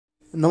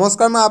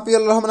নমস্কাৰ মই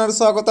আপিল ৰহমান আৰু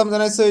স্বাগতম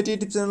জনাইছোঁ এই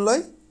ইউটিউব চেনেললৈ।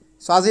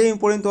 সো আজি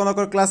ইম্পৰ্টেণ্ট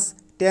তোমালোকৰ ক্লাছ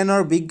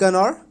 10ৰ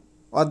বিজ্ঞানৰ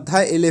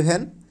অধ্যায়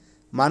 11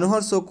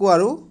 মানুহৰ চকু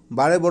আৰু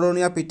বাৰে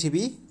বৰণীয়া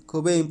পৃথিৱী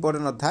খুবেই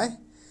ইম্পৰ্টেণ্ট অধ্যায়।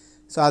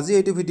 সো আজি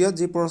এইটো ভিডিঅ'ত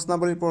যি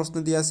প্ৰশ্নাৱলীৰ প্ৰশ্ন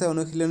দি আছে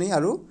অনুশীলনী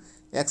আৰু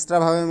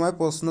এক্সট্ৰাভাৱে মই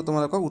প্ৰশ্ন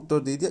তোমালোকক উত্তৰ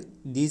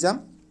দি যাম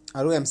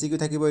আৰু এমচিকিউ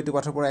থাকিব। এইটো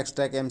পাঠৰ পৰা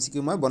এক্সট্ৰা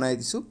এমচিকিউ মই বনাই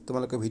দিছোঁ,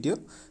 তোমালোকে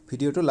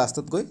ভিডিঅ'টো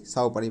লাষ্টত গৈ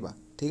চাব পাৰিবা,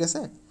 ঠিক আছে।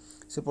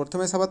 সো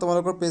প্ৰথমে চাবা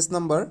তোমালোকৰ পেজ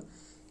নম্বৰ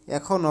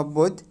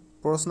 190ত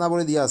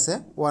প্ৰশ্নাৱলী দিয়া আছে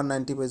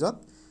 190 পেজত।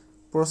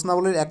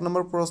 প্ৰশ্নাৱলীৰ 1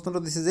 নম্বৰ প্ৰশ্নটো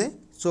দিছে যে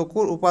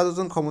চকুৰ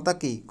উপাযোজন ক্ষমতা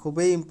কি?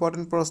 খুবেই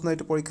ইম্পৰ্টেণ্ট প্ৰশ্ন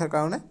এইটো পৰীক্ষাৰ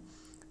কাৰণে।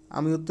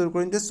 আমি উত্তৰ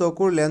কৰিম যে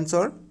চকুৰ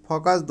লেন্সৰ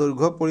ফকাছ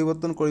দৈৰ্ঘ্য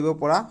পৰিৱৰ্তন কৰিব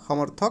পৰা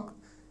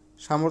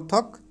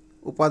সামৰ্থক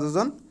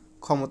উপাযোজন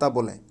ক্ষমতা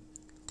বোলে,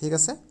 ঠিক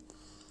আছে।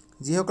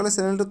 যিসকলে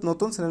চেনেলটোত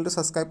নতুন চেনেলটো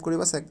ছাবস্ক্ৰাইব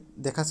কৰিবা,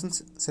 দেখাচোন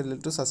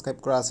চেনেলটো ছাবস্ক্ৰাইব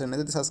কৰা আছে নে।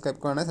 যদি ছাবস্ক্ৰাইব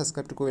কৰা নাই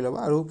ছাবস্ক্ৰাইবটো কৰি ল'বা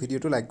আৰু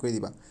ভিডিঅ'টো লাইক কৰি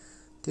দিবা,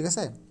 ঠিক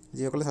আছে।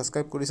 যিসকলে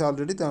ছাবস্ক্ৰাইব কৰিছা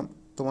অলৰেডি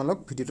তোমালোক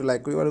ভিডিঅ'টো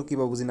লাইক কৰিবা আৰু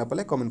কিবা বুজি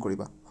নাপালে কমেণ্ট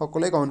কৰিবা,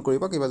 সকলোৱে কমেণ্ট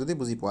কৰিবা কিবা যদি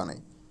বুজি পোৱা নাই।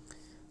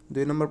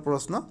 2 নম্বৰ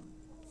প্ৰশ্ন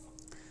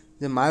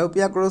যে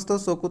মায়োপিয়াগ্ৰস্ত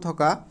চকু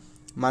থকা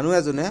মানুহ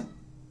এজনে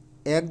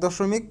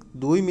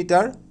 1.2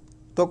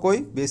 মিটাৰতকৈ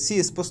বেছি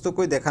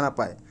স্পষ্টকৈ দেখা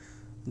নাপায়।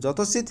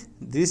 যথোচিত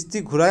দৃষ্টি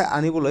ঘূৰাই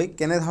আনিবলৈ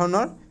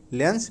কেনেধৰণৰ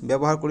লেন্স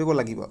ব্যৱহাৰ কৰিব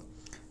লাগিব?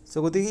 সো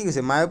গতিকে কি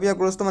কৈছে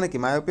মায়োপিয়াগ্ৰস্ত মানে কি?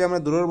 মায়োপিয়া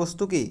মানে দূৰৰ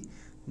বস্তু কি?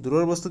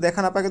 দূৰৰ বস্তু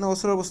দেখা নাপায় কিন্তু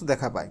ওচৰৰ বস্তু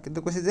দেখা পায়। কিন্তু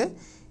কৈছে যে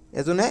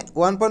এজনে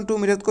 1.2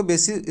 মিটাৰতকৈ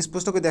বেছি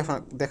স্পষ্টকৈ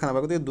দেখা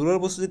নাপায়। গতিকে দূৰৰ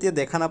বস্তু যেতিয়া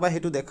দেখা নাপায়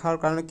সেইটো দেখাৰ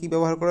কাৰণে কি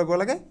ব্যৱহাৰ কৰিব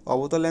লাগে?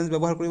 অৱতল লেন্স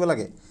ব্যৱহাৰ কৰিব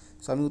লাগে।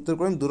 সো আমি উত্তৰ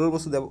কৰিম দূৰৰ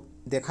বস্তু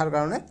দেখাৰ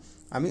কাৰণে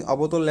আমি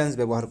অৱতল লেন্স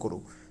ব্যৱহাৰ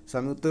কৰোঁ। সো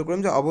আমি উত্তৰ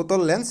কৰিম যে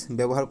অৱতল লেন্স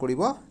ব্যৱহাৰ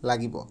কৰিব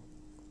লাগিব।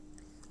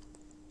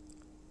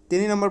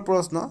 3 নম্বৰ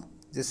প্ৰশ্ন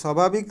যে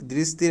স্বাভাৱিক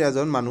দৃষ্টিৰ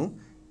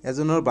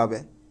এজনৰ বাবে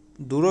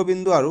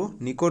দূৰবিন্দু আৰু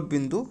নিকট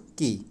বিন্দু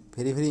কি?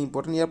 ভেৰি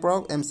ইম্পৰ্টেণ্ট, ইয়াৰ পৰাও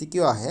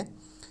এমচিকিউ আহে।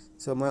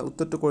 সো মই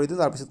উত্তৰটো কৰি দিওঁ,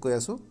 তাৰপিছত কৈ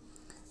আছোঁ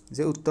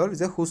যে উত্তৰ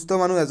যে সুস্থ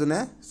মানুহ এজনে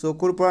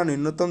চকুৰ পৰা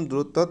ন্যূনতম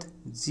দূৰত্বত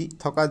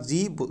থকা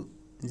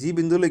যি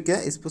বিন্দুলৈকে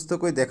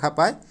স্পষ্টকৈ দেখা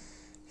পায়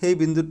সেই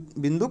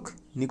বিন্দুক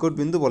নিকট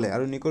বিন্দু বোলে।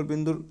 আৰু নিকট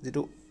বিন্দুৰ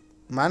যিটো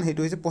মান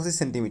সেইটো হৈছে 25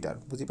 চেণ্টিমিটাৰ,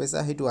 বুজি পাইছা?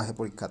 সেইটো আহে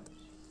পৰীক্ষাত।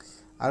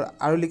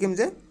 আৰু লিখিম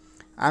যে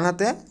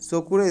আনহাতে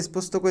চকুৰে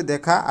স্পষ্টকৈ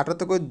দেখা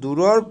আটাইতকৈ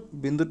দূৰৰ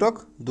বিন্দুটোক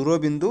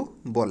দূৰবিন্দু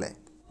বোলে।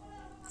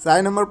 4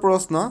 নম্বৰ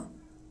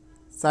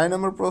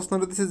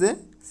প্ৰশ্নটো দিছে যে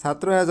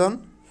ছাত্ৰ এজন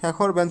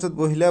শেষৰ বেঞ্চত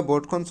বহিলে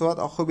বৰ্ডখন চোৱাত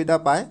অসুবিধা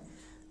পায়।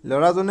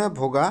 ল'ৰাজনে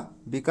ভোগা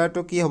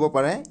বিকাৰটো কি হ'ব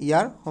পাৰে?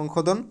 ইয়াৰ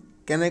সংশোধন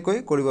কেনেকৈ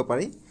কৰিব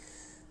পাৰি?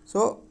 সো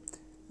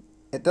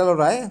এটা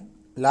ল'ৰাই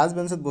লাষ্ট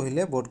বেঞ্চত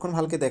বহিলে বৰ্ডখন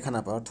ভালকৈ দেখা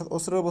নাপায়, অৰ্থাৎ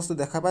ওচৰৰ বস্তু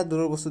দেখা পায়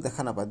দূৰৰ বস্তু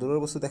দেখা নাপায়। দূৰৰ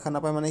বস্তু দেখা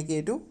নাপায় মানে কি?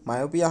 এইটো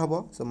মায়োপিয়া হ'ব।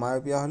 সো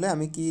মায়োপিয়া হ'লে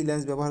আমি কি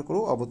লেন্স ব্যৱহাৰ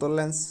কৰোঁ? অৱতল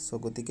লেন্স। সো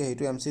গতিকে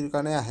সেইটো এমচিৰ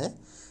কাৰণে আহে।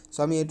 সো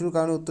আমি এইটোৰ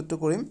কাৰণে উত্তৰটো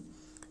কৰিম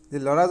যে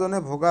ল'ৰাজনে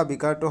ভোগা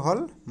বিকাৰটো হ'ল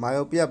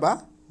মায়োপিয়া বা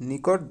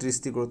নিকট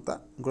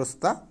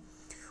দৃষ্টিগ্ৰস্ততা।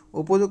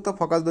 উপযুক্ত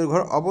ফকাছ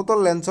দৈৰ্ঘ্যৰ অৱতল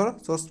লেন্সৰ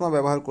চশমা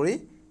ব্যৱহাৰ কৰি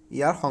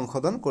ইয়াৰ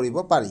সংশোধন কৰিব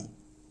পাৰি।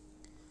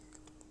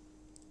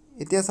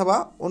 এতিয়া চাবা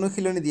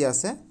অনুশীলনী দিয়া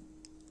আছে।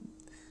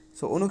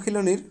 সো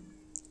অনুশীলনীৰ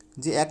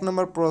যি 1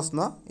 নম্বৰ প্ৰশ্ন,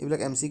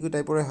 এইবিলাক এমচিকিউ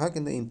টাইপৰে হয়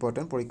কিন্তু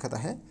ইম্পৰ্টেণ্ট, পৰীক্ষাত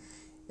আহে।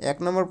 1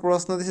 নম্বৰ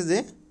প্ৰশ্ন দিছে যে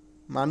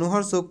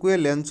মানুহৰ চকুৱে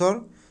লেন্সৰ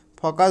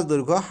ফকাছ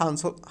দৈৰ্ঘ্য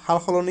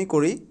সালসলনি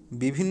কৰি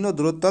বিভিন্ন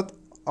দূৰত্বত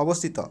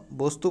অৱস্থিত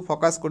বস্তু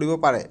ফকাছ কৰিব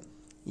পাৰে।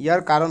 ইয়াৰ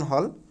কাৰণ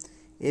হ'ল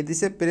এ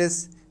দিছে প্ৰেছ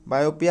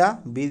বায়োপিয়া,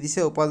 বি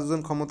দিছে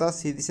উপাযোজন ক্ষমতা,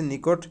 চি দিছে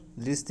নিকট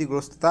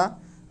দৃষ্টিগ্ৰস্ততা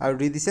আৰু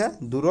ডি দিছে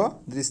দূৰ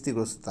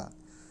দৃষ্টিগ্ৰস্ততা।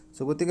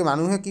 সো গতিকে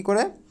মানুহে কি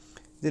কৰে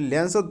যে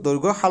লেন্সৰ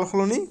দৈৰ্ঘ্য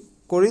সালসলনি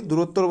কৰি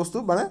দূৰত্বৰ বস্তু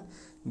মানে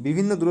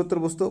বিভিন্ন দূৰত্বৰ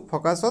বস্তু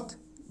ফকাছত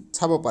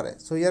চাব পাৰে।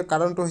 সো ইয়াৰ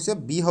কাৰণটো হৈছে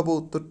বি হ'ব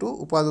উত্তৰটো,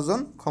 উপাযোজন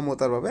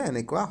ক্ষমতাৰ বাবে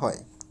এনেকুৱা হয়,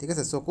 ঠিক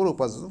আছে। চকুৰ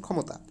উপাযোজন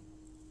ক্ষমতা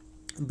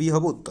বি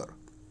হ'ব উত্তৰ।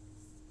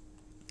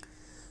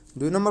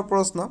 2 নম্বৰ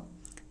প্ৰশ্ন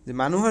যে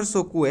মানুহৰ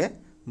চকুৱে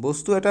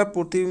বস্তু এটাৰ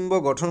প্ৰতিবিম্ব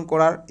গঠন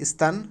কৰাৰ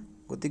স্থান।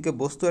 গতিকে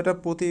বস্তু এটাৰ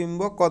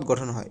প্ৰতিবিম্ব ক'ত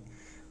গঠন হয়?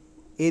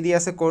 এ দি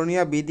আছে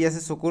কৰ্ণিয়া, বি দি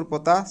আছে চকুৰ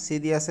পতা, চি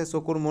দি আছে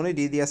চকুৰ মণি,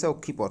 ডি দি আছে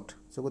অক্ষিপট।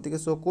 সো গতিকে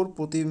চকুৰ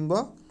প্ৰতিবিম্ব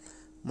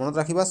মনত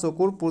ৰাখিবা,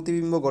 চকুৰ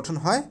প্ৰতিবিম্ব গঠন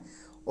হয়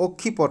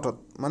অক্ষিপটত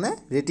মানে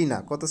ৰেটিনা।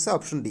 ক'ত আছে?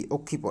 অপশ্যন ডি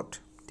অক্ষিপট,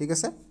 ঠিক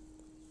আছে।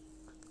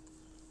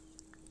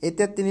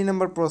 এতিয়া 3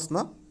 নম্বৰ প্ৰশ্ন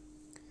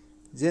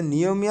যে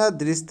নিয়মীয়া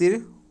দৃষ্টিৰ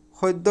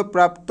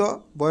সদ্যপ্ৰাপ্ত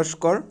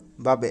বয়স্কৰ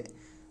বাবে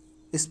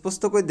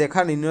স্পষ্টকৈ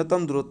দেখা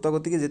ন্যূনতম দূৰত্ব।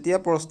 গতিকে যেতিয়া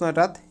প্ৰশ্ন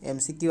এটাত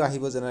এমচিকিউ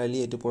আহিব জেনেৰেলি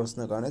এইটো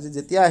প্ৰশ্নৰ কাৰণে যে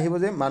যেতিয়া আহিব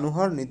যে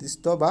মানুহৰ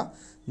নিৰ্দিষ্ট বা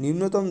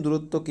ন্যূনতম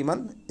দূৰত্ব কিমান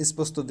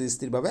স্পষ্ট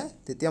দৃষ্টিৰ বাবে,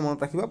 তেতিয়া মনত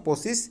ৰাখিবা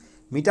 25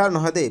 মিটাৰ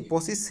নহয় দেই,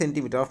 25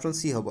 চেণ্টিমিটাৰ। অপশ্যন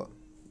চি হ'ব।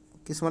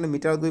 কিছুমানে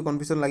মিটাৰত গৈ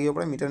কনফিউজন লাগিব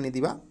পাৰে, মিটাৰ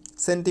নিদিবা,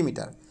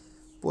 চেণ্টিমিটাৰ।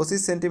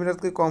 25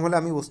 চেণ্টিমিটাৰতকৈ কম হ'লে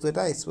আমি বস্তু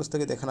এটা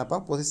স্পষ্টকৈ দেখা নাপাওঁ,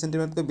 25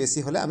 চেণ্টিমিটাৰতকৈ বেছি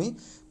হ'লে আমি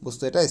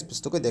বস্তু এটা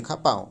স্পষ্টকৈ দেখা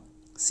পাওঁ।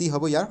 চি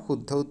হ'ব ইয়াৰ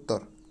শুদ্ধ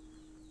উত্তৰ।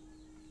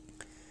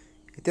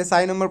 এতিয়া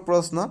 4 নম্বৰ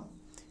প্ৰশ্ন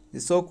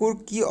চকুৰ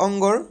কি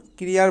অংগৰ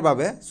ক্ৰিয়াৰ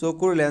বাবে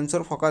চকুৰ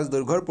লেন্সৰ ফকাছ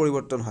দৈৰ্ঘ্যৰ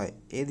পৰিৱৰ্তন হয়?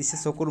 এ দিছে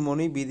চকুৰ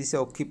মণি, বি দিছে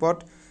অক্ষিপট,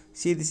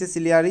 চি দিছে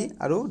চিলিয়াৰী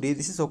আৰু ডি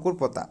দিছে চকুৰ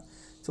পতা।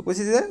 সো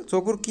কৈছে যে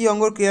চকুৰ কি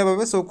অংগৰ ক্ৰিয়াৰ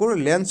বাবে চকুৰ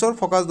লেন্সৰ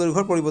ফকাছ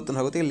দৈৰ্ঘ্যৰ পৰিৱৰ্তন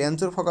হয় গতিকে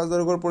লেন্সৰ ফকাছ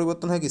দৈৰ্ঘ্যৰ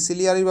পৰিৱৰ্তন হয় কি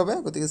চিলিয়াৰীৰ বাবে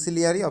গতিকে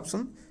ciliary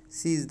option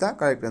C is the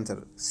correct answer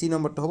সি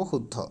নম্বৰটো হ'ব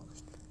শুদ্ধ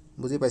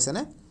বুজি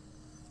পাইছানে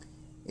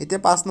এতিয়া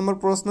 5 নম্বৰ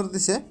প্ৰশ্নটো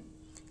দিছে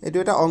এটো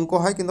এটা অংক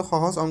হয় কিন্তু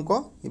সহজ অংক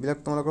এইবিলাক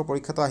তোমালোকৰ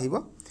পৰীক্ষাটো আহিব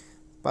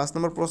 5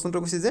 নম্বৰ প্ৰশ্নটো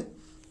কৈছে যে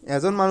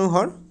এজন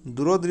মানুহৰ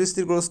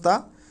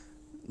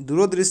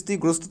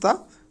দূৰদৃষ্টিগ্ৰস্ততা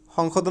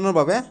সংশোধনৰ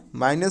বাবে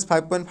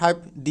 -5.5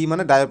 ডি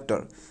মানে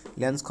ডায়োপ্টাৰ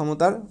লেন্স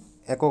ক্ষমতাৰ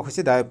একক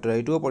হৈছে ডায়োপ্টাৰ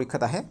এইটোও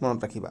পৰীক্ষাত আহে মনত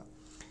ৰাখিবা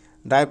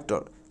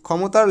ডায়োপ্টাৰ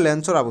ক্ষমতাৰ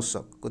লেন্সৰ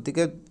আৱশ্যক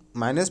গতিকে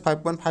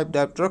 -5.5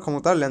 ডায়োপ্টাৰ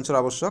ক্ষমতাৰ লেন্সৰ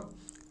আৱশ্যক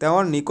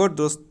তেওঁৰ নিকট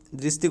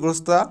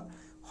দৃষ্টিগ্ৰস্ততা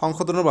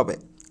সংশোধনৰ বাবে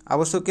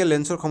আৱশ্যকীয়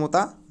লেন্সৰ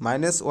ক্ষমতা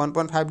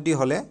 -1.5 ডি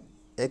হলে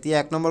এতিয়া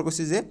 1 নম্বৰ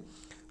কৈছে যে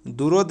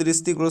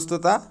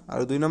দূৰদৃষ্টিগ্ৰস্ততা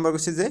আৰু 2 নম্বৰ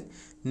কৈছে যে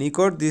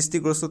নিকট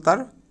দৃষ্টিগ্ৰস্ততাৰ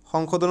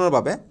সংশোধনৰ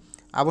বাবে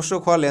আৱশ্যক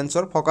হোৱা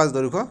লেন্সৰ ফকাছ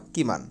দৈৰ্ঘ্য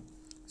কিমান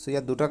সো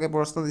ইয়াত দুটাকে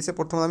প্ৰশ্ন দিছে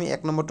প্ৰথমে আমি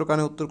 1 নম্বৰটোৰ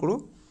কাৰণে উত্তৰ কৰো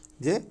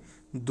যে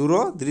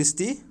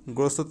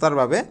দূৰদৃষ্টিগ্ৰস্ততাৰ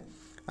বাবে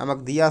আমাক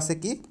দিয়া আছে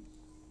কি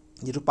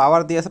যেটো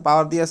পাৱাৰ দিয়া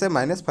আছে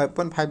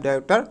 -5.5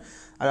 ডায়োপ্টাৰ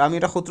আৰু আমি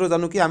এটা সূত্ৰ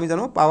জানো কি আমি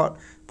জানো পাৱাৰ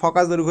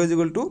ফকাছ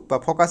দৈৰ্ঘ্য বা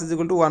ফকাছ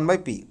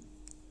 1/p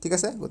ঠিক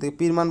আছে গতিকে p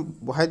ৰ মান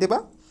বহাই দিবা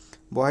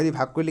বহাই দি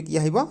ভাগ কৰিলে কি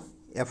আহিব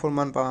f ৰ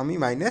মান পাম আমি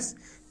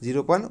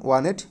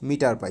 -0.18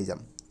 মিটাৰ পাই যাম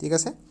ঠিক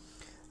আছে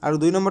আৰু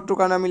 2 নম্বৰটোৰ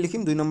কাৰণে আমি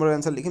লিখিম 2 নম্বৰৰ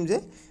आंसर লিখিম যে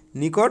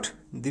নিকট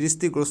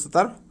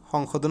দৃষ্টিগ্ৰস্ততাৰ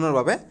সংশোধনৰ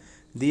বাবে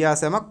দিয়া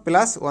আছে আমাক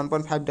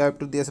 +1.5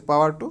 ডায়োপ্টাৰ দিয়া আছে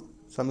পাৱাৰটো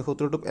সো আমি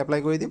সূত্ৰটো এপ্লাই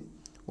কৰি দিম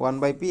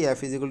 1/p f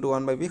 =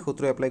 1/p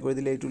সূত্ৰ এপ্লাই কৰি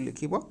দিলে এইটো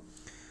লিখিব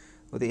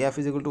গতিকে f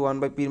 =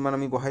 1/p ৰ মান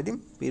আমি বহাই দিম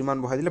p ৰ মান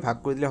বহাই দিলে ভাগ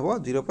কৰি দিলে হ'ব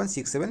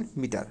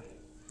 0.67 মিটাৰ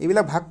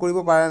এইবিলাক ভাগ কৰিব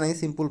পাৰা নাই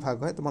সিম্পল ভাগ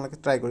হয় তোমালোকে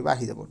ট্ৰাই কৰিবা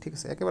আহি যাব ঠিক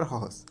আছে একেবাৰে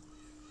সহজ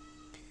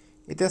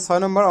এতিয়া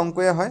 6 নম্বৰ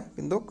অংকয়ে হয়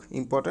কিন্তু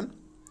ইম্পৰ্টেন্ট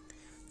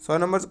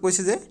 6 নম্বৰ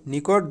কৈছে যে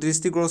নিকট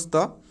দৃষ্টিগ্ৰস্ত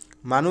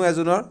মানুহ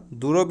এজনৰ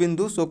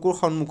দূৰবিন্দু চকুৰ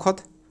সন্মুখত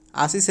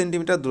 80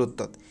 সেন্টিমিটাৰ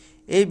দূৰত্বত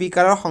এই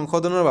বিকাৰৰ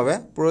সংশোধনৰ বাবে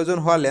প্ৰয়োজন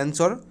হোৱা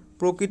লেন্সৰ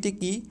প্ৰকৃতি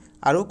কি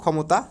আৰু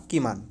ক্ষমতা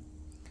কিমান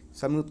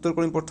আমি উত্তৰ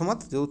কৰিম প্ৰথমত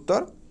যে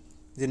উত্তৰ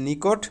যে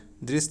নিকট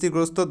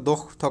দৃষ্টিগ্ৰস্ত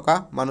দোষ থকা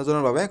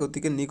মানুহজনৰ বাবে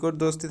গতিকে নিকট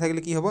দৃষ্টি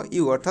থাকিলে কি হ'ব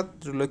ইউ অৰ্থাৎ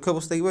লক্ষ্য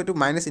বস্তু থাকিব এটো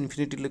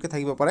 -ইনফিনিটি লৈকে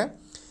থাকিব পাৰে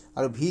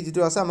আৰু ভি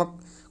যেটো আছে আমাক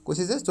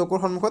কৈছে যে চকুৰ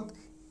সন্মুখত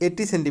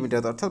 80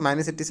 সেন্টিমিটাৰ অৰ্থাৎ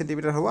 -80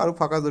 সেন্টিমিটাৰ হ'ব আৰু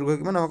ফকাছ দৈৰ্ঘ্য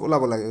কিমান আমাক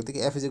ওলাব লাগে গতিকে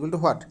f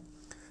 = what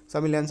সো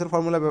আমি লেন্সৰ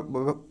ফৰ্মুলা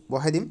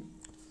বহাই দিম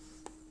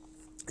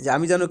যে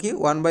আমি জানো কি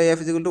 1/f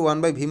 =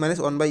 1/v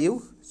 - 1/u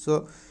সো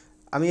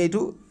আমি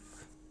এইটো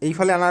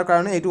এইফালে আনাৰ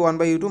কাৰণে এইটো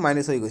 1/u টো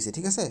মাইনাস হৈ গৈছে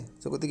ঠিক আছে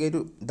সো গতিকে এইটো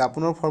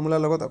দাপনৰ ফৰ্মুলাৰ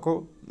লগত আকৌ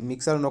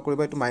মিক্সাৰ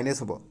নকৰিবা এইটো মাইনাস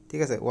হ'ব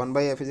ঠিক আছে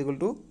 1/f =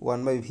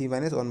 1/v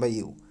 -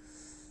 1/u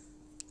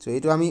সো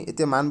এইটো আমি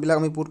এতিয়া মানবিলাক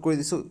আমি পুট কৰি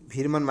দিছো v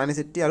ৰ মান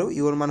 -80 আৰু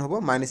u ৰ মান হ'ব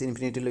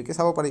 -ইনফিনিটি লৈকে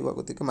চাব পাৰিব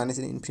গতিকে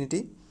 -ইনফিনিটি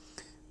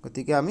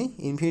গতিকে আমি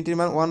ইনফিনিটিৰ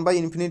মান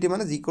 1/ইনফিনিটি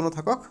মানে যি কোনো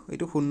থাকক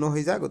এইটো শূন্য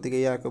হৈ যায় গতিকে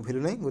ইয়াৰ একো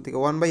ভ্যালু নাই গতিকে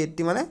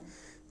 1/80 মানে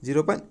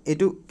 0.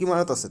 এইটো কি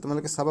মানত আছে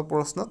তোমালোকে চাবা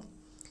প্ৰশ্নত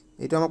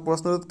এইটো আমাক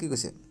প্ৰশ্নত কি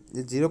কৈছে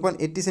যে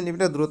 0.80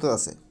 সেন্টিমিটাৰ দূৰত্বত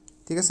আছে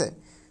ঠিক আছে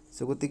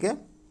সো গতিকে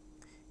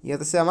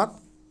ইয়াত আছে আমাক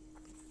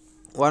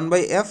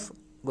 1/f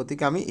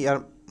গতিকে আমি ইয়াৰ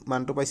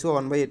মানটো পাইছো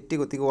 1/80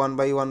 গতিকে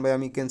 1/1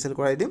 আমি ক্যান্সেল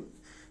কৰাই দিম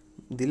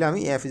দিলে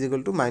আমি f =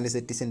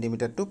 -80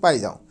 সেন্টিমিটাৰ টো পাই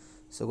যাও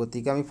সো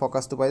গতিকে আমি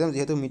ফকাসটো পাই যাম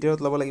যেহেতু মিটাৰত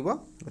লব লাগিব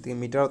গতিকে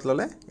মিটাৰত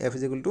ললে f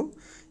 =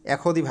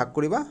 100 দি ভাগ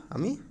কৰিবা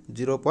আমি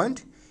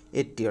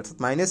 0.80 অৰ্থাৎ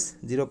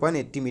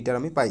 -0.80 মিটাৰ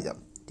আমি পাই যাম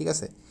ঠিক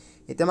আছে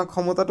এতিয়া আমাক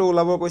ক্ষমতাটো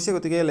ওলাব কৈছে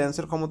গতিকে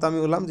লেন্সৰ ক্ষমতা আমি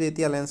ওলাম যে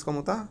এতিয়া লেন্স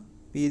ক্ষমতা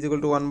p =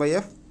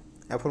 1/f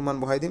f ৰ মান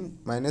বহাই দিম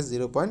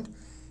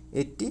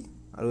 -0.80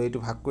 আৰু এইটো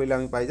ভাগ কৰিলে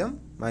আমি পাই যাম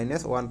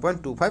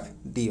 -1.25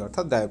 ডি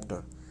অৰ্থাৎ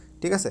ডায়োপ্টাৰ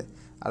ঠিক আছে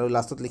আৰু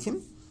লাষ্টত লিখিম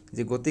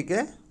যে গতিকে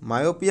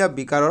মায়োপিয়া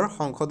বিকাৰৰ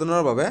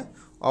সংশোধনৰ বাবে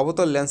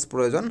অৱতল লেন্স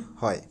প্ৰয়োজন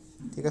হয়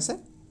ঠিক আছে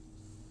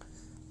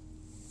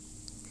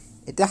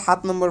এতিয়া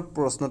 7 নম্বৰ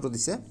প্ৰশ্নটো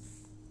দিছে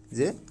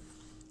যে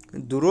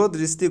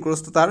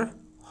দূৰদৃষ্টিগ্ৰস্ততাৰ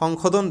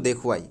সংশোধন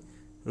দেখুৱাই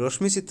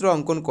ৰশ্মি চিত্ৰ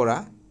অঙ্কন কৰা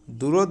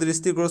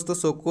দূৰদৃষ্টিগ্ৰস্ত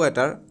চকু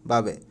এটাৰ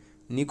বাবে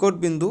নিকট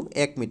বিন্দু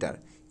 1 মিটাৰ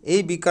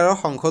এই বিকাৰৰ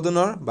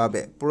সংশোধনৰ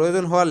বাবে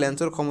প্ৰয়োজন হোৱা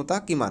লেন্সৰ ক্ষমতা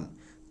কিমান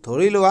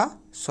ধৰি লোৱা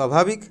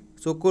স্বাভাৱিক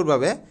চকুৰ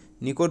বাবে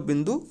নিকট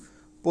বিন্দু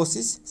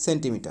 25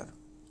 সেন্টিমিটাৰ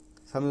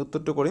আমি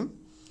উত্তৰটো কৰিম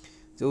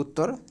যে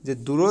উত্তৰ যে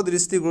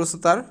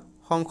দূৰদৃষ্টিগ্ৰস্ততাৰ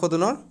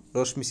সংশোধনৰ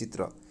ৰশ্মি চিত্ৰ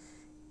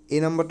এই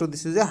নম্বৰটো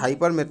দিছো যে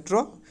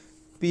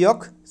হাইপাৰমেট্ৰপিয়ক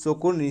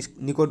চকুৰ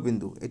নিকট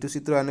বিন্দু এটো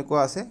চিত্ৰ এনেকুৱা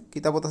আছে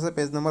কিতাপত আছে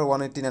পেজ নম্বৰ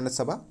 189 ত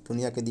চাবা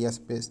ধুনিয়াকে দিয়া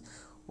আছে পেজ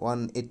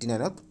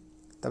 189 ত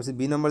তাৰপিছত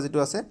বি নম্বৰ যেটো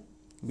আছে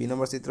বি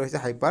নম্বৰ চিত্ৰ হৈছে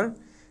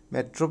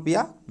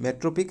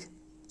মেট্ৰপিক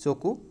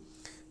চকু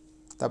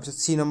তাৰপিছত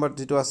সি নম্বৰ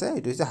যেটো আছে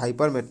এটো হৈছে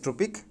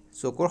হাইপাৰমেট্ৰপিক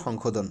চকুৰ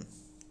সংশোধন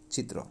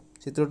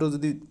চিত্ৰটো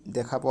যদি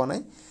দেখা পোৱা নাই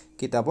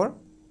কিতাপৰ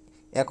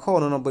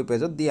 189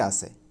 পেজত দিয়া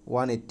আছে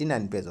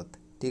 189 পেজত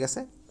ঠিক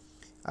আছে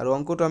আৰু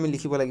অঙ্কটো আমি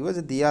লিখিব লাগিব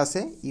যে দিয়া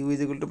আছে u =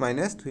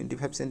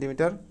 -25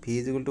 সেন্টিমিটাৰ v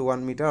 =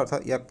 1 মিটাৰ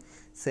অৰ্থাৎ ইয়াক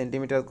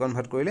সেন্টিমিটাৰত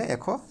কনভাৰ্ট কৰিলে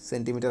 100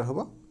 সেন্টিমিটাৰ হ'ব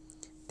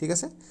ঠিক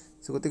আছে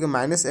সো গতিকে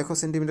 -100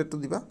 সেন্টিমিটাৰটো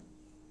দিবা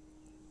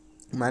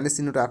মাইনাস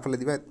চিহ্নটো আগফালে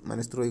দিবা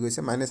মাইনাসটো ৰৈ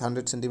গৈছে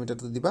 -100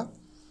 সেন্টিমিটাৰটো দিবা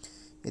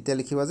এতিয়া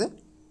লিখিবা যে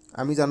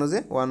আমি জানো যে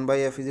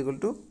 1/f =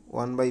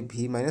 1/v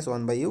 -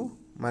 1/u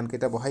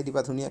মানকেইটা বহাই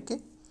দিবা ধুনীয়াকৈ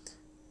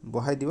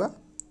বহাই দিবা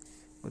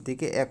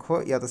গতিকে 100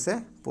 ইয়াত আছে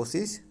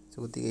 25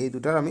 গতিকে এই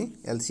দুটাৰ আমি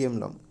এলচিএম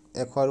ল'ম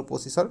 100 আৰু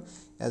 25ৰ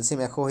এলচিএম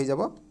 100 হৈ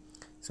যাব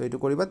সো এইটো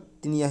কৰিবা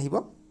 3 আহিব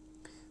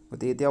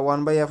গতিকে এতিয়া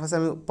 1/f আছে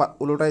আমি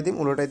উলটাই দিম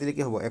উলটাই দিলে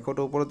কি হ'ব 100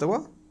 টো ওপৰত যাব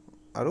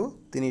আৰু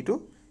 3 টো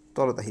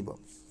তলত আহিব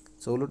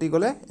সো উলটি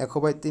গলে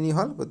 100/3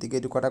 হল গতিকে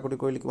এইটো কটাকটি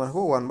কৰিলে কিমান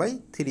হ'ব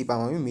 1/3 পাম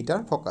আমি মিটাৰ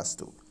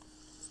ফোকাসটো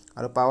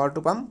আৰু পাৱাৰটো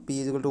পাম p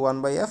 =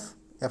 1/f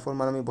f ৰ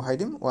মান আমি বহাই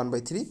দিম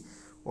 1/3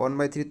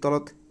 1/3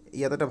 তলত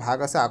ইয়াত এটা ভাগ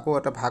আছে আকৌ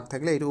এটা ভাগ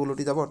থাকিলে এইটো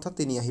উলটি যাব অৰ্থাৎ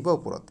 3 আহিব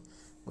ওপৰত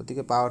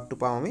গতিকে পাৱাৰটো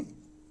পাম আমি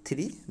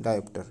 3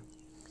 ডায়োপ্টাৰ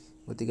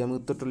গতিকে আমি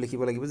উত্তৰটো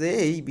লিখিব লাগিব যে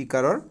এই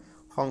বিকাৰৰ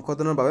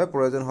সংশোধনৰ বাবে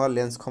প্ৰয়োজন হোৱা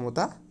লেন্স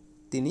ক্ষমতা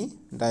 3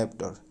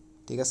 ডায়োপ্টাৰ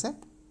ঠিক আছে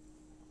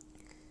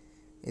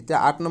এতিয়া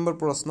 8 নম্বৰ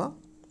প্ৰশ্ন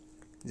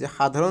যে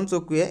সাধাৰণ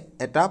চকুৱে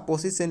এটা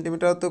 25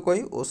 সেন্টিমিটাৰতকৈ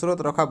ওচৰত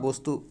ৰখা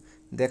বস্তু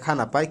দেখা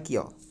নাপায়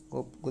কিয়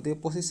গতিকে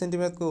 25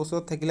 সেন্টিমিটাৰতকৈ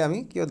ওচৰত থাকিলে আমি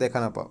কিয় দেখা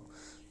নাপাওঁ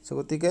সো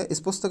গতিকে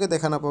স্পষ্টকৈ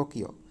দেখা নাপাওঁ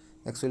কিয়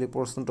একচুয়ালি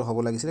প্ৰশ্নটো হ'ব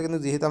লাগিছিল কিন্তু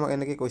যেহেতু আমাক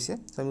এনেকৈ কৈছে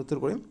আমি উত্তৰ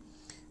কৰিম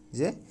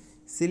যে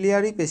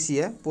চিলিয়াৰী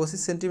পেশীয়ে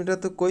 25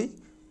 সেন্টিমিটাৰতকৈ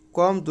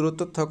কম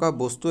দূৰত্বত থকা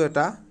বস্তু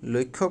এটা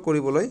লক্ষ্য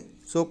কৰিবলৈ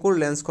চকুৰ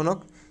লেন্সখনক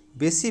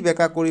বেছি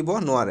বেকা কৰিব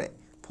নোৱাৰে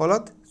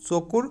ফলত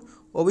চকুৰ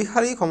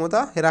অবিহাৰী ক্ষমতা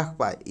হ্ৰাস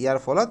পায় ইয়াৰ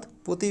ফলত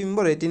প্ৰতিবিম্ব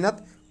ৰেটিনাত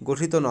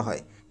গঠিত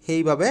নহয়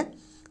সেইবাবে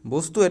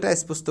বস্তু এটা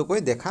স্পষ্টকৈ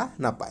দেখা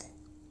নাপায়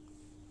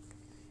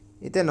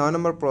এতিয়া 9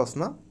 নম্বৰ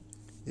প্ৰশ্ন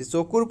যে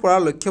চকুৰ পৰা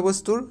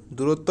লক্ষ্যবস্তুৰ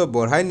দূৰত্ব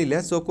বঢ়াই নিলে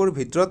চকুৰ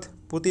ভিতৰত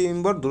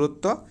প্ৰতিবিম্বৰ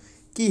দূৰত্ব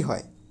কি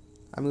হয়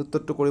আমি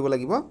উত্তৰটো কৰিব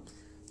লাগিব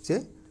যে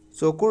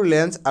চকুৰ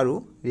লেন্স আৰু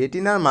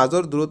ৰেটিনাৰ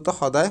মাজৰ দূৰত্ব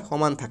সদায়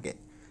সমান থাকে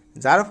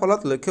যাৰ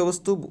ফলত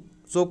লক্ষ্যবস্তু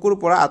চকুৰ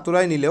পৰা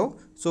আঁতৰাই নিলেও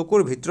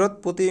চকুৰ ভিতৰত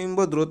প্ৰতিবিম্ব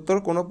দূৰত্বৰ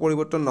কোনো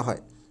পৰিৱৰ্তন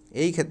নহয়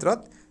এই ক্ষেত্ৰত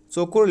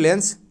চকুৰ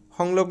লেন্স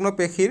সংলগ্ন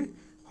পেশীৰ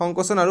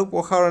সংকোচন আৰু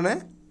প্ৰসাৰণে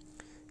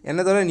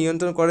এনেদৰে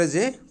নিয়ন্ত্ৰণ কৰে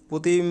যে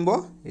প্ৰতিবিম্ব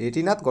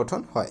ৰেটিনাত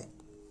গঠন হয়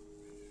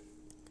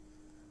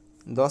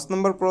 10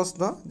 নম্বৰ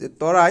প্ৰশ্ন যে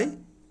তৰাই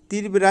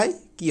তিৰবিৰাই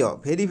কিয়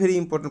ভেৰি ভেৰি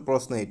ইম্পৰ্টেন্ট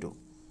প্ৰশ্ন এইটো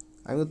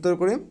আমি উত্তৰ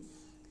কৰিম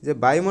যে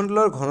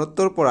বায়ুমণ্ডলৰ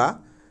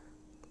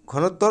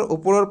ঘনত্বৰ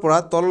ওপৰৰ পৰা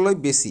তললৈ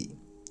বেছি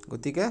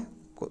গতিকে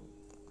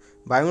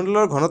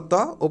বায়ুমণ্ডলৰ ঘনত্ব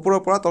ওপৰৰ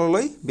পৰা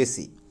তললৈ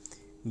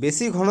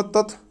বেছি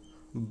ঘনত্বত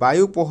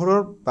বায়ু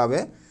পোহৰৰ বাবে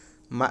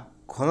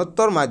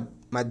ঘনত্বৰ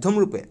মাধ্যম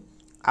ৰূপে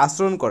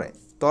আচৰণ কৰে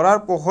তৰাৰ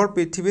পোহৰ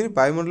পৃথিৱীৰ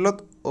বায়ুমণ্ডলত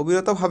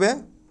অবিৰতভাৱে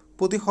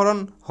প্ৰতিসৰণ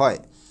হয়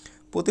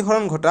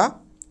প্ৰতিসৰণ ঘটা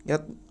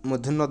ইয়াত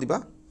মধ্যম দিবা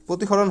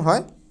প্ৰতিসৰণ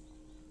হয়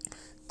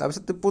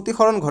তাৰপিছত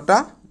প্ৰতিসৰণ ঘটা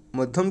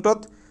মধ্যমটোত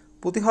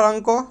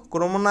প্ৰতিসৰাংক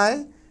ক্ৰমান্বয়ে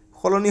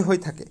সলনি হৈ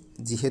থাকে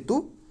যেহেতু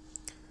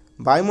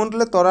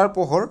বায়ুমণ্ডলে তৰাৰ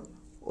পোহৰ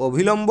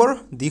অভিলম্বৰ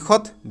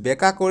দিশত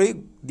বেকা কৰি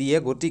দিয়ে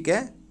গতিকে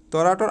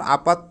তৰাটোৰ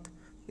আপাত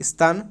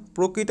স্থান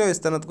প্ৰকৃত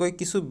স্থানতকৈ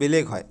কিছু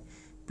বেলেগ হয়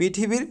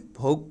পৃথিৱীৰ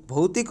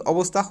ভৌতিক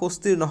অৱস্থা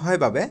সুস্থিৰ নহয়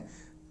বাবে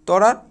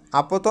তৰাৰ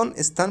আপতন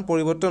স্থান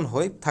পৰিৱৰ্তন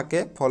হৈ থাকে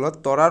ফলত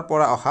তৰাৰ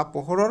পৰা অহা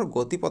পোহৰৰ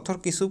গতিপথৰ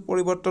কিছু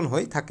পৰিৱৰ্তন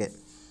হৈ থাকে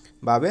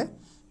বাবে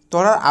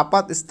তৰাৰ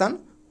আপাত স্থান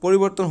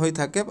পৰিৱৰ্তন হৈ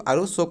থাকে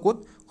আৰু চকুত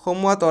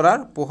সমুৱা তৰাৰ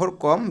পোহৰ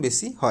কম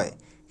বেছি হয়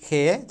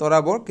সেয়ে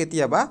তৰাবোৰ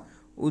কেতিয়াবা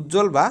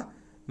উজ্জ্বল বা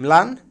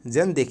ম্লান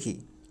যেন দেখি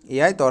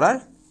এয়াই তৰাৰ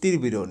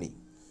তিৰবিৰণী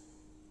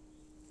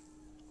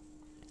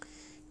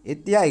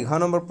এতিয়া 11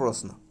 নম্বৰ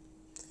প্ৰশ্ন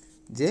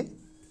যে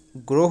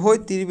গ্ৰহই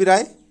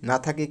তিৰবিৰাই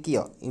নাথাকে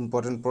কিয়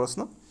ইম্পৰ্টেন্ট প্ৰশ্ন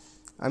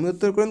আমি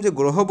উত্তৰ কৰিম যে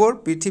গ্ৰহবোৰ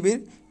পৃথিৱীৰ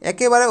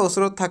একেবাৰে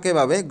ওচৰত থাকে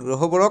বাবে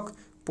গ্ৰহবোৰক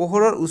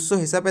পোহৰৰ উৎস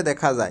হিচাপে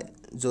দেখা যায়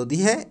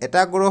যদিহে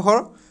এটা গ্ৰহৰ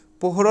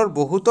পোহৰৰ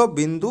বহুতো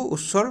বিন্দু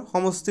উৎসৰ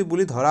সমষ্টি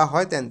বুলি ধৰা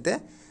হয় তেন্তে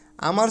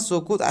আমাৰ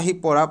চকুত আহি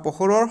পৰা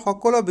পোহৰৰ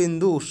সকলো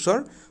বিন্দু উৎসৰ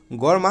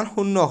গড় মান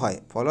 0 হয়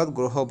ফলত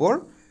গ্ৰহবোৰ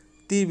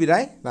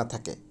তিৰবিৰাই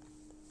নাথাকে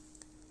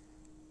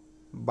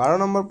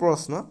 12 নম্বৰ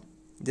প্ৰশ্ন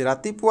যে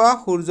ৰাতিপুৱা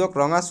সূৰ্যক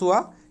ৰঙাচোৱা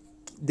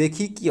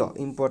দেখি কিয়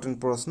ইম্পৰ্টেন্ট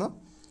প্ৰশ্ন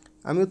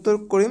আমি উত্তৰ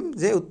কৰিম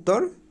যে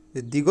উত্তৰ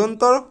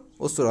দিগন্তৰ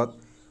ওচৰত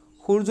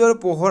সূৰ্যৰ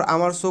পোহৰ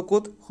আমাৰ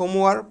চকুত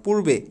সমোৱাৰ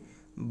পূৰ্বে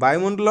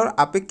বায়ুমণ্ডলৰ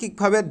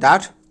আপেক্ষিকভাৱে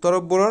ডাঠ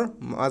তৰৱবোৰৰ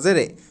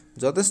মাজেৰে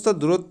যথেষ্ট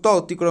দূৰত্ব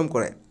অতিক্ৰম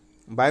কৰে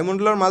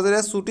বায়ুমণ্ডলৰ মাজেৰে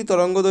চুটি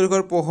তৰংগ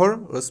দৈৰ্ঘ্যৰ পোহৰ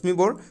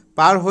ৰশ্মিবোৰ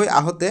পাৰ হৈ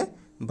আহতে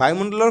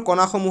বায়ুমণ্ডলৰ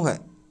কণাসমূহে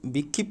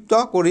বিক্ষিপ্ত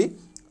কৰি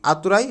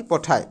আঁতৰাই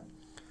পঠায়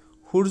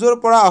সূৰ্যৰ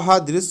পৰা অহা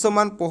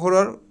দৃশ্যমান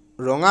পোহৰৰ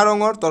ৰঙা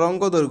ৰঙৰ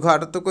তৰংগ দৈৰ্ঘ্য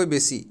আটাইতকৈ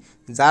বেছি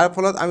যাৰ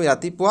ফলত আমি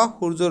ৰাতিপুৱা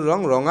সূৰ্যৰ ৰং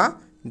ৰঙা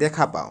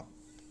দেখা পাওঁ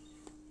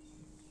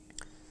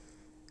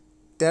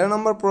 13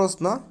 নম্বৰ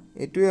প্ৰশ্ন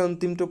এটোৱে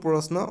অন্তিমটো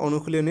প্ৰশ্ন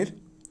অনুশীলনীৰ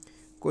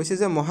কৈছে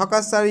যে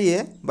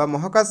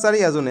মহাকাশচাৰী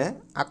এজনে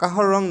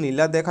আকাশৰ ৰং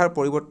নীলা দেখাৰ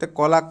পৰিৱৰ্তে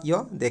কলা কিয়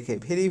দেখে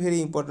ভেৰি ভেৰি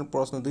ইম্পৰ্টেন্ট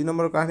প্ৰশ্ন 2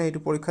 নম্বৰ কাৰণে এইটো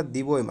পৰীক্ষাত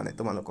দিবই মানে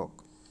তোমালোকক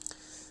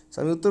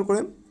আমি উত্তৰ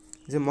কৰিম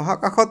যে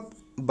মহাকাশত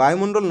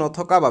বায়ুমণ্ডল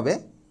নথকা বাবে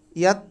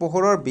ইয়াত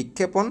পোহৰৰ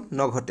বিক্ষেপণ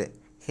নঘটে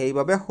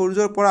সেইবাবে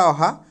সূৰ্যৰ পৰা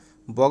অহা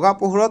বগা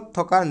পোহৰত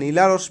থকা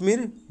নীলা ৰশ্মিৰ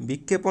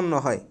বিক্ষেপণ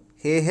নহয়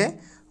সেয়েহে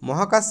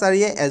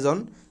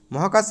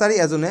মহাকাশচাৰী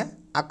এজনে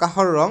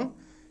আকাশৰ ৰং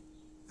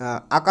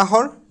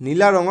আকাশৰ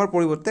নীলা ৰঙৰ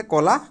পৰিৱৰ্তে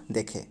কলা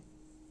দেখে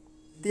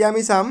এতিয়া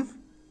আমি চাম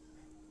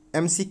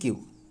এমসিকিউ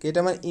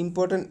কেইটামান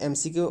ইম্পৰ্টেন্ট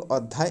এমসিকিউ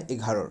অধ্যায়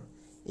 11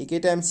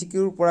 এইকেইটা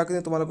এমসিকিউৰ পৰা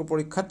কিন্তু তোমালোকৰ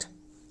পৰীক্ষাত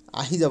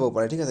আহি যাব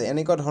পাৰে ঠিক আছে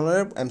এনেকুৱা ধৰণৰ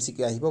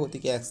এমসিকিউ আহিব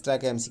গতিকে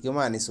এক্সট্ৰাকে এমসিকিউ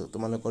মই আনিছো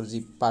তোমালোকৰ যি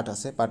পাৰ্ট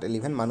আছে পাৰ্ট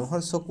 11 মানুহৰ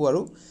চকু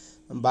আৰু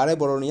বাৰে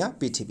বৰণীয়া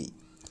পৃথিৱী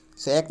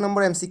সো এক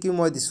নম্বৰ এমসিকিউ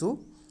মই দিছো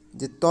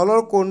যে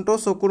তলৰ কোনটো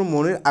চকুৰ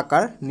মণিৰ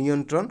আকাৰ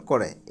নিয়ন্ত্ৰণ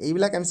কৰে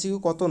এইবিলাক এমসিকিউ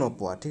কত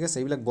নপোৱা ঠিক আছে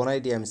এইবিলাক বনাই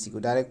দিয়া এমসিকিউ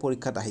ডাইৰেক্ট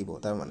পৰীক্ষাত আহিব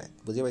তাৰ মানে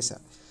বুজি পাইছা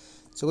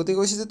সো গতি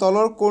কৈছে যে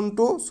তলৰ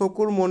কোনটো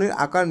চকুৰ মণিৰ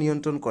আকাৰ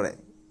নিয়ন্ত্ৰণ কৰে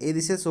এ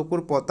দিছে চকুৰ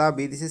পতা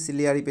বি দিছে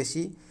চিলিয়াৰী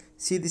পেশী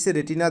সি দিছে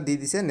ৰেটিনা ডি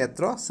দিছে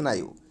নেত্ৰ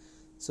স্নায়ু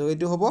সো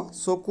এটো হ'ব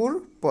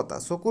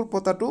চকুৰ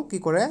পতাটো কি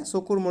কৰে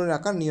চকুৰ মণিৰ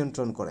আকাৰ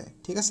নিয়ন্ত্ৰণ কৰে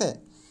ঠিক আছে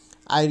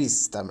আইৰিছ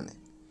তাৰ মানে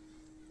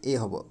এই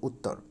হ'ব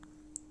উত্তৰ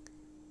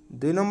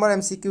 2 নম্বৰ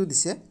এমসিকিউ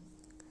দিছে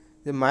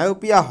যে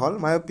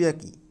মায়োপিয়া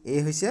কি এ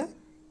হৈছে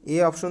এ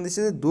অপশন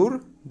দিছে দূৰ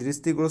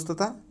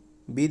দৃষ্টিগ্ৰস্ততা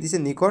বি দিছে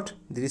নিকট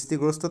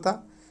দৃষ্টিগ্ৰস্ততা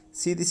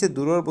সি দিছে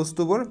দূৰৰ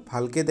বস্তুবোৰ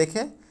ভালকে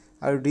দেখে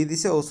আৰু ডি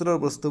দিছে ওচৰৰ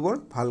বস্তুবোৰ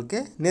ভালকে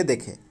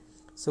নেদেখে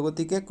সো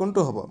গতিকে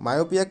কোনটো হ'ব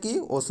মায়োপিয়া কি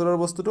ওচৰৰ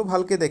বস্তুটো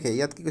ভালকে দেখে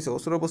ইয়াত কি কৈছে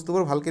ওচৰৰ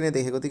বস্তুবোৰ ভালকে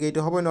নেদেখে গতিকে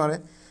এইটো হ'ব নোৱাৰে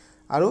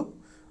আৰু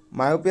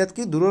মায়োপিয়াত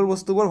কি দূৰৰ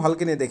বস্তুবোৰ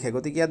ভালকে নেদেখে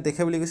গতিকে ইয়াত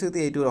দেখে বুলি কৈছে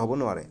গতিকে এইটো হ'ব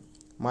নোৱাৰে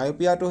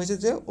মায়োপিয়াটো হৈছে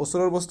যে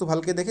ওচৰৰ বস্তু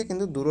ভালকে দেখে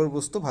কিন্তু দূৰৰ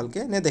বস্তু ভালকে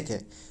নেদেখে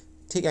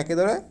ঠিক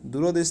একেদৰে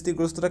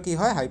দূৰদৃষ্টিগ্ৰস্ততা কি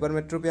হয়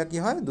হাইপাৰমেট্ৰোপিয়া কি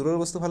হয় দূৰৰ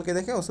বস্তু ভালকে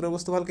দেখে ওচৰৰ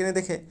বস্তু ভালকে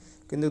নেদেখে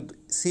কিন্তু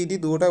সিডি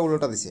দুটা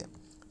উল্টা দিছে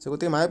সো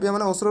গতিকে মায়োপিয়া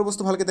মানে ওচৰৰ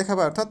বস্তু ভালকে দেখা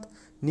পায় অৰ্থাৎ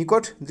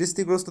নিকট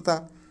দৃষ্টিগ্ৰস্ততা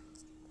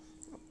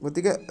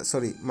গতিকে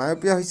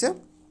মায়োপিয়া হৈছে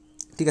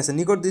ঠিক আছে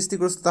নিকট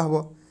দৃষ্টিগ্ৰস্ততা হ'ব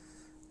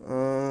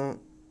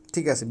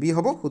ঠিক আছে বি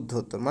হ'ব শুদ্ধ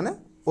উত্তৰ মানে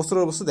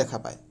ওচৰৰ বস্তু দেখা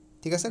পায়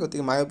ঠিক আছে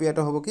গতিকে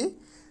মায়োপিয়াটো হ'ব কি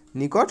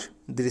নিকট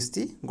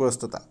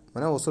দৃষ্টিগ্ৰস্ততা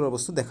মানে ওচৰৰ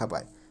বস্তু দেখা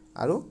পায়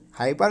আৰু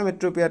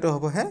হাইপাৰমেট্ৰোপিয়াটো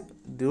হ'ব হে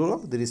দূৰ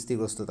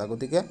দৃষ্টিগ্ৰস্ততা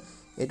গতিকে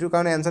এটোৰ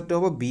কাৰণে আনসাৰটো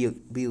হ'ব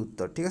বি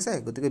উত্তৰ ঠিক আছে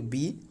গতিকে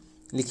বি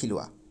লিখি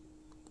লোৱা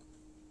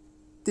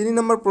 3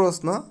 নম্বৰ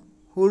প্ৰশ্ন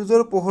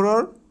সূৰ্যৰ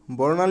পোহৰৰ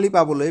বৰ্ণালী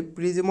পাবলৈ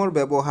প্ৰিজমৰ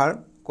ব্যৱহাৰ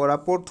কৰা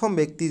প্ৰথম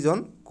ব্যক্তিজন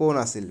কোন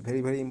আছিল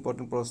ভেৰি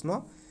ইম্পৰ্টেন্ট প্ৰশ্ন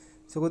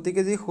সো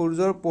গতিকে যি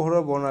সূৰ্যৰ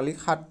পোহৰৰ বৰ্ণালী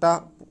 7টা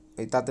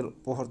তাতে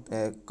পোহৰ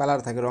কালাৰ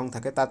থাকে ৰং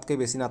থাকে তাতকৈ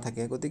বেছি না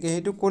থাকে গতিকে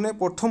হেতু কোনে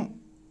প্ৰথম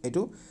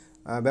এটো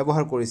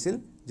ব্যৱহাৰ কৰিছিল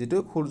যেটো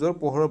সূৰ্যৰ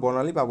পোহৰৰ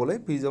বৰ্ণালী পাবলৈ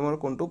প্ৰিজমৰ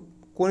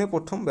কোনে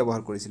প্ৰথম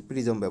ব্যৱহাৰ কৰিছিল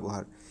প্ৰিজম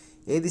ব্যৱহাৰ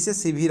এ দিছে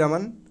সিভি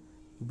ৰামান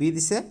বি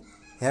দিছে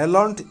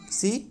হেৰল্ড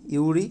সি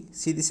ইউৰি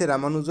সি দিছে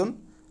ৰামানুজন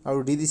আৰু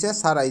ডি দিছে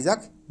সাৰ Isaac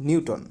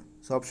Newton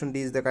so option D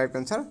is the correct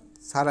answer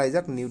সাৰ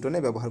আইজাক নিউটনে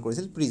ব্যৱহাৰ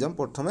কৰিছিল প্ৰিজম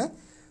প্ৰথমে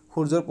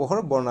সূৰ্যৰ পোহৰ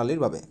বৰ্ণালীৰ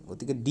বাবে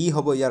গতিকে ডি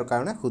হ'ব ইয়াৰ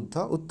কাৰণে শুদ্ধ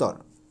উত্তৰ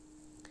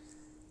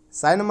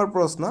 4 নম্বৰ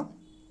প্ৰশ্ন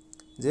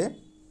যে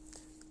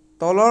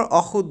তলৰ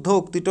অশুদ্ধ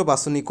উক্তিটো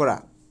বাছনি কৰা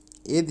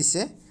এ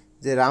দিছে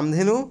যে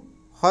ৰামধেনু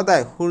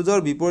সদায় সূৰ্যৰ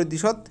বিপৰীত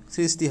দিশত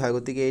সৃষ্টি হয়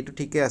গতিকে এইটো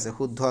ঠিকে আছে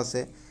শুদ্ধ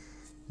আছে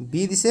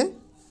বি দিছে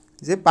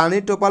যে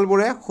পানীৰ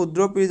টোপালবোৰে ক্ষুদ্ৰ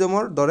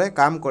প্ৰিজমৰ দৰে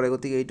কাম কৰে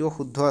গতিকে এইটো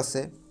শুদ্ধ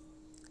আছে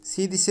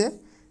সি দিছে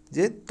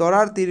যে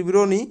তৰাৰ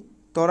তীৰবিৰণী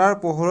তৰাৰ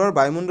পোহৰৰ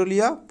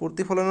বায়ুমণ্ডলীয়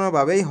প্ৰতিফলনৰ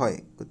বাবেই হয়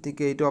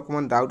গতিকে এইটো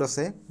অকমান ডাউট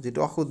আছে যেটো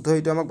অশুদ্ধ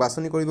এইটো আমাক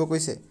বাছনি কৰিব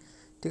কৈছে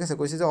ঠিক আছে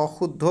কৈছে যে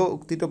অশুদ্ধ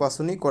উক্তিটো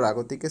বাছনি কৰা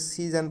গতিকে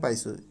সি জান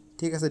পাইছো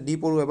ঠিক আছে ডি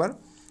পঢ়ো এবাৰ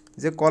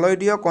যে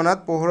কলয়ডীয় কণাত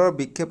পোহৰৰ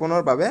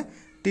বিক্ষেপণৰ বাবে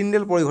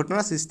টিন্ডেল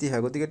পৰিঘটনা সৃষ্টি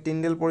হয় গতিকে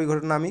টিন্ডেল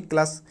পৰিঘটনা আমি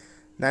ক্লাস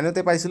 9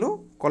 তে পাইছিলো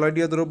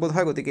কলয়ডীয় দ্ৰব্য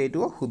হয় গতিকে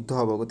এইটো শুদ্ধ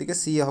হ'ব গতিকে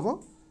সি হ'ব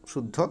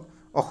শুদ্ধ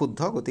অশুদ্ধ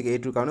গতিকে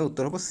এইটোৰ কাৰণে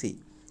উত্তৰ হ'ব সি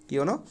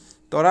কিয়নো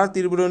তৰাৰ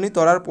তীৰবিৰণী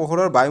তৰাৰ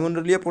পোহৰৰ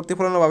বায়ুমণ্ডলীয়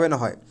প্ৰতিফলনৰ বাবে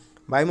নহয়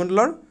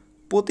বায়ুমণ্ডলৰ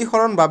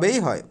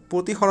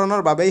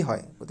প্ৰতিসৰণৰ বাবেই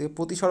হয় গতিকে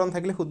প্ৰতিসৰণ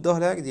থাকিলে শুদ্ধ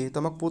হলে যেহেতু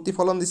আমাক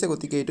প্ৰতিফলন দিছে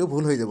গতিকে এইটো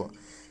ভুল হৈ যাব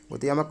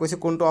গতিকে আমাক কৈছে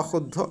কোনটো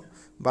অশুদ্ধ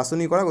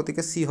বাছনি কৰা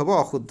গতিকে সি হ'ব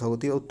অশুদ্ধ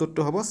গতিকে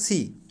উত্তৰটো হ'ব সি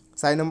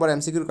 4 নম্বৰ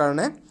এমসিকিউৰ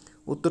কাৰণে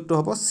উত্তৰটো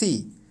হ'ব সি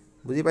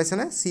বুজি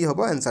পাইছানে সি হ'ব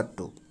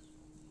আনসাৰটো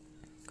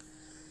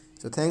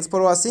so thanks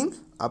for watching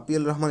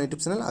IPL Rahman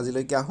YouTube channel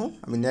আজিলৈকে আহো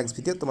আমি নেক্সট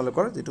ভিডিঅ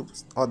তোমালোকৰ যেটো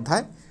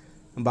অধ্যায়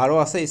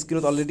 12 আছে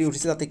স্ক্ৰিনত অলৰেডি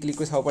উঠিছে তাতে ক্লিক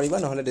কৰি চাব পাৰিবা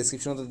নহলে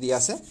ডেসক্ৰিপচনত দিয়া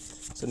আছে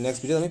সো নেক্সট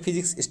ভিডিঅ আমি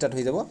ফিজিক্স স্টাৰ্ট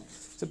হৈ যাব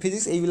সো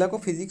ফিজিক্স এইবিলাকো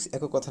ফিজিক্স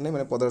একো কথা নাই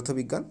মানে পদাৰ্থ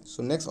বিজ্ঞান সো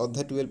নেক্সট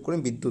অধ্যায় 12 কৰিম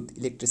বিদ্যুৎ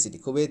ইলেক্ট্ৰিসিটি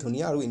খুবেই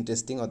ধুনিয়া আৰু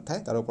ইন্টাৰেষ্টিং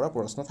অধ্যায় তাৰ পৰা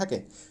প্ৰশ্ন থাকে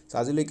সো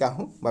আজিলৈকে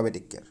আহো বাবে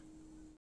টেক কেয়াৰ